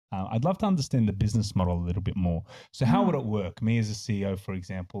I'd love to understand the business model a little bit more. So how would it work? Me as a CEO, for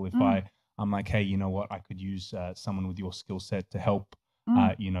example, if I'm like, hey, you know what, I could use someone with your skill set to help,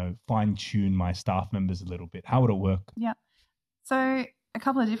 fine tune my staff members a little bit. How would it work? Yeah. So a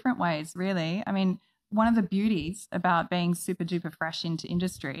couple of different ways, really. I mean, one of the beauties about being super duper fresh into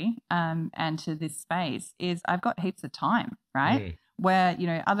industry and to this space is I've got heaps of time, right? Where,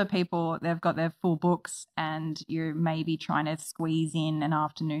 other people, they've got their full books and you're maybe trying to squeeze in an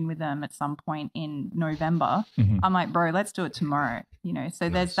afternoon with them at some point in November. I'm like, bro, let's do it tomorrow, so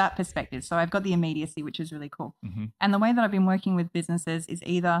there's that perspective. So I've got the immediacy, which is really cool. And the way that I've been working with businesses is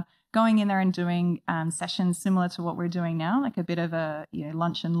either going in there and doing sessions similar to what we're doing now, like a bit of a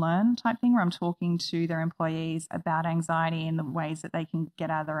lunch and learn type thing where I'm talking to their employees about anxiety and the ways that they can get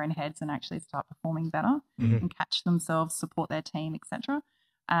out of their own heads and actually start performing better and catch themselves, support their team, etc.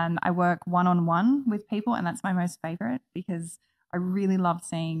 I work one-on-one with people, and that's my most favorite because I really love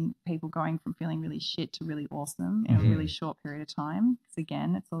seeing people going from feeling really shit to really awesome in a really short period of time. Because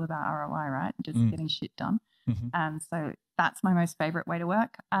again, it's all about ROI, right? Just getting shit done. So that's my most favorite way to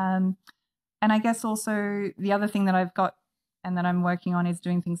work. And I guess also the other thing that I've got and that I'm working on is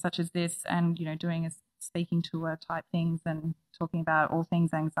doing things such as this and, doing a speaking tour type things and talking about all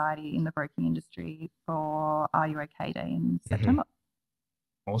things anxiety in the broking industry for Are You OK Day in September.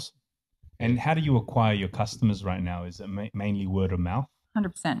 Awesome. And how do you acquire your customers right now? Is it mainly word of mouth?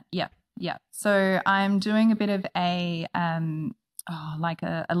 100%. Yeah. So I'm doing a bit of a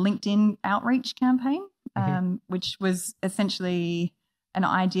LinkedIn outreach campaign, which was essentially an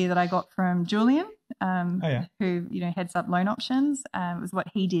idea that I got from Julian, who heads up Loan Options. It was what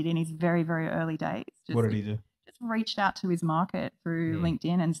he did in his very, very early days. What did he do? Just reached out to his market through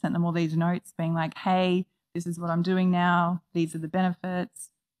LinkedIn and sent them all these notes being like, hey, this is what I'm doing now. These are the benefits.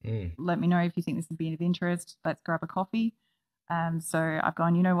 Let me know if you think this would be of interest. Let's grab a coffee. So I've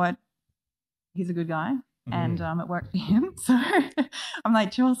gone, you know what? He's a good guy. And it worked for him. So I'm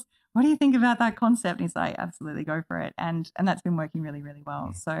like, Jules, what do you think about that concept? And he's like, absolutely, go for it. And that's been working really, really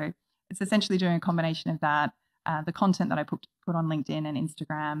well. So it's essentially doing a combination of that, the content that I put on LinkedIn and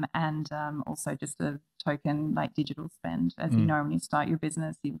Instagram, and also just a token like digital spend. As you know, when you start your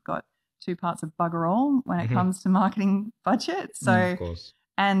business, you've got two parts of bugger all when it comes to marketing budget. So of course.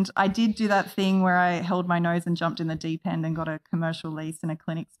 And I did do that thing where I held my nose and jumped in the deep end and got a commercial lease in a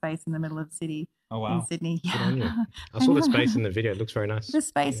clinic space in the middle of the city in Sydney. Good on you. I saw the space in the video. It looks very nice. The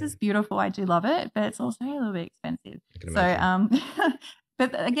space is beautiful. I do love it, but it's also a little bit expensive. So,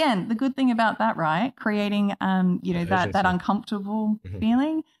 but again, the good thing about that, right? Creating, that uncomfortable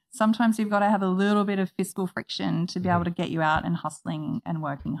feeling. Sometimes you've got to have a little bit of fiscal friction to be able to get you out and hustling and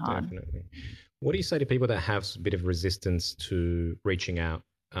working hard. Definitely. What do you say to people that have a bit of resistance to reaching out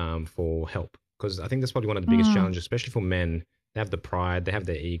for help? Because I think that's probably one of the biggest challenges, especially for men. They have the pride, they have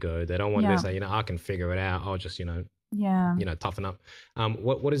their ego. They don't want to say, I can figure it out. I'll just, toughen up.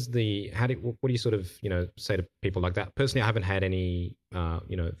 What do you sort of, say to people like that? Personally, I haven't had any,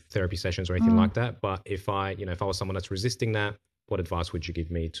 therapy sessions or anything like that. But if I was someone that's resisting that, what advice would you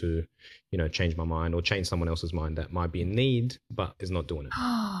give me to, change my mind or change someone else's mind that might be in need but is not doing it?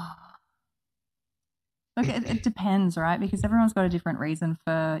 Look, it depends, right? Because everyone's got a different reason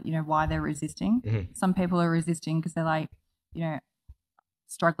for, why they're resisting. Some people are resisting because they're like,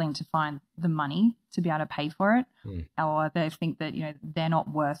 struggling to find the money to be able to pay for it, or they think that, they're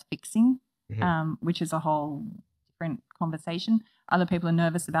not worth fixing, which is a whole different conversation. Other people are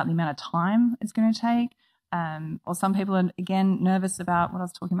nervous about the amount of time it's going to take. Or some people are, again, nervous about what I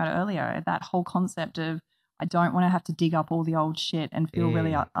was talking about earlier, that whole concept of I don't want to have to dig up all the old shit and feel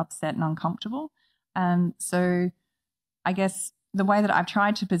really upset and uncomfortable. So I guess the way that I've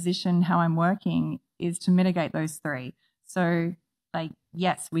tried to position how I'm working is to mitigate those three. So like,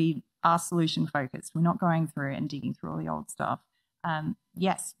 yes, we are solution focused. We're not going through and digging through all the old stuff.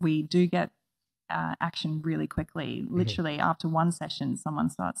 Yes, we do get action really quickly. Literally after one session, someone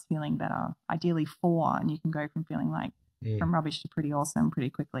starts feeling better, ideally 4, and you can go from feeling like from rubbish to pretty awesome pretty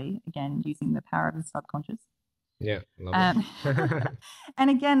quickly, again, using the power of the subconscious. Yeah, love it. And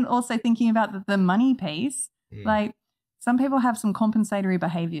again, also thinking about the money piece, like some people have some compensatory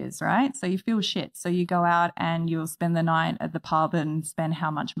behaviors, right? So you feel shit. So you go out and you'll spend the night at the pub and spend how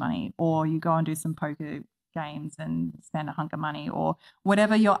much money, or you go and do some poker games and spend a hunk of money, or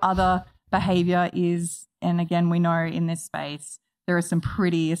whatever your other behavior is. And again, we know in this space, there are some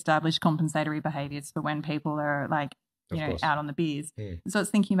pretty established compensatory behaviors for when people are like, out on the beers. So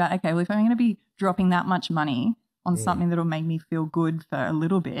it's thinking about, okay, well, if I'm going to be dropping that much money on something that'll make me feel good for a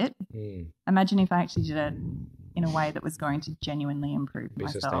little bit, imagine if I actually did it in a way that was going to genuinely improve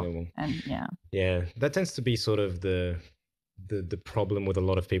myself. Sustainable. And yeah, that tends to be sort of the the problem with a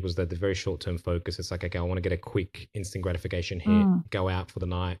lot of people is that the very short-term focus. It's like, okay, I want to get a quick instant gratification hit, go out for the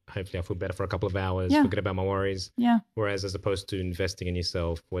night. Hopefully I feel better for a couple of hours, forget about my worries. Yeah. Whereas as opposed to investing in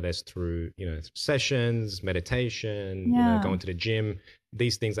yourself, whether it's through, sessions, meditation, going to the gym,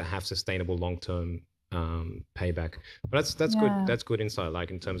 these things that have sustainable long-term payback. But that's good. That's good insight.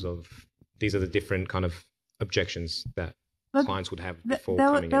 Like in terms of these are the different kind of objections that clients would have before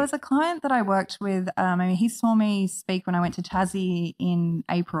coming in. There was a client that I worked with. He saw me speak when I went to Tassie in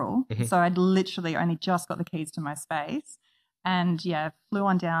April. So I'd literally only just got the keys to my space, and flew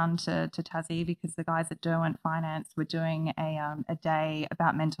on down to Tassie because the guys at Derwent Finance were doing a day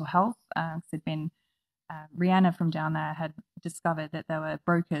about mental health. There'd been Rihanna from down there had discovered that there were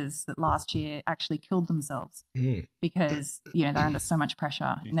brokers that last year actually killed themselves because they're under so much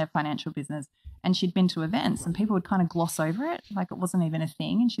pressure in their financial business. And she'd been to events and people would kind of gloss over it like it wasn't even a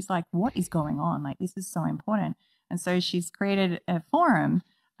thing. And she's like, what is going on? Like, this is so important. And so she's created a forum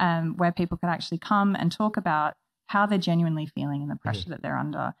where people could actually come and talk about how they're genuinely feeling and the pressure that they're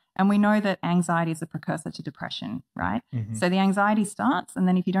under. And we know that anxiety is a precursor to depression, right? So the anxiety starts, and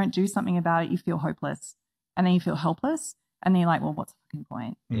then if you don't do something about it, you feel hopeless, and then you feel helpless, and then you're like, well, what's the fucking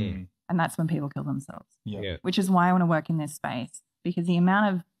point? And that's when people kill themselves, which is why I want to work in this space, because the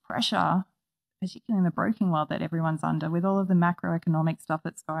amount of pressure, particularly in the broking world that everyone's under with all of the macroeconomic stuff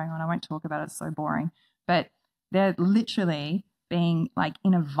that's going on. I won't talk about it, it's so boring, but they're literally being like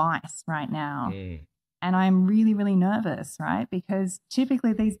in a vice right now. And I'm really, really nervous, right? Because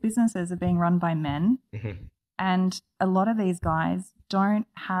typically these businesses are being run by men, and a lot of these guys don't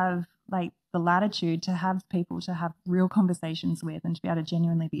have like the latitude to have people to have real conversations with and to be able to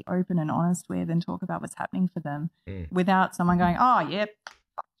genuinely be open and honest with and talk about what's happening for them without someone going, oh, yeah,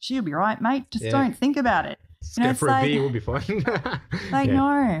 she'll be right, mate. Just don't think about it. Just go for a beer, we'll be fine.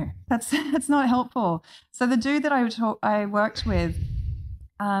 No, that's not helpful. So the dude that I worked with,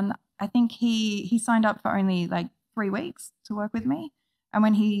 I think he signed up for only like 3 weeks to work with me. And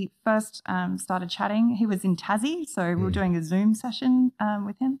when he first started chatting, he was in Tassie. So we were doing a Zoom session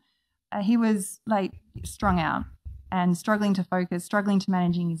with him. He was like strung out and struggling to focus, struggling to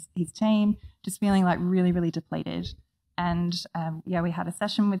managing his team, just feeling like really, really depleted. And we had a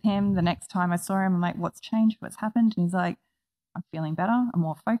session with him. The next time I saw him, I'm like, what's changed? What's happened? And he's like, I'm feeling better. I'm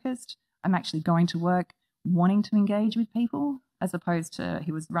more focused. I'm actually going to work wanting to engage with people, as opposed to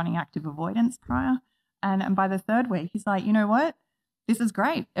he was running active avoidance prior. And by the 3rd week, he's like, you know what? This is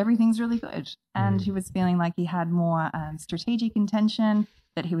great. Everything's really good. And he was feeling like he had more strategic intention,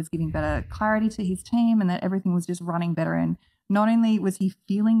 that he was giving better clarity to his team, and that everything was just running better. And not only was he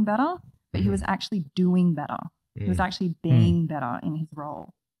feeling better, but he was actually doing better. He was actually being better in his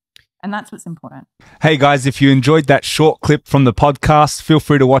role. And that's what's important. Hey guys, if you enjoyed that short clip from the podcast, feel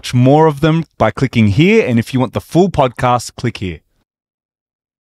free to watch more of them by clicking here. And if you want the full podcast, click here.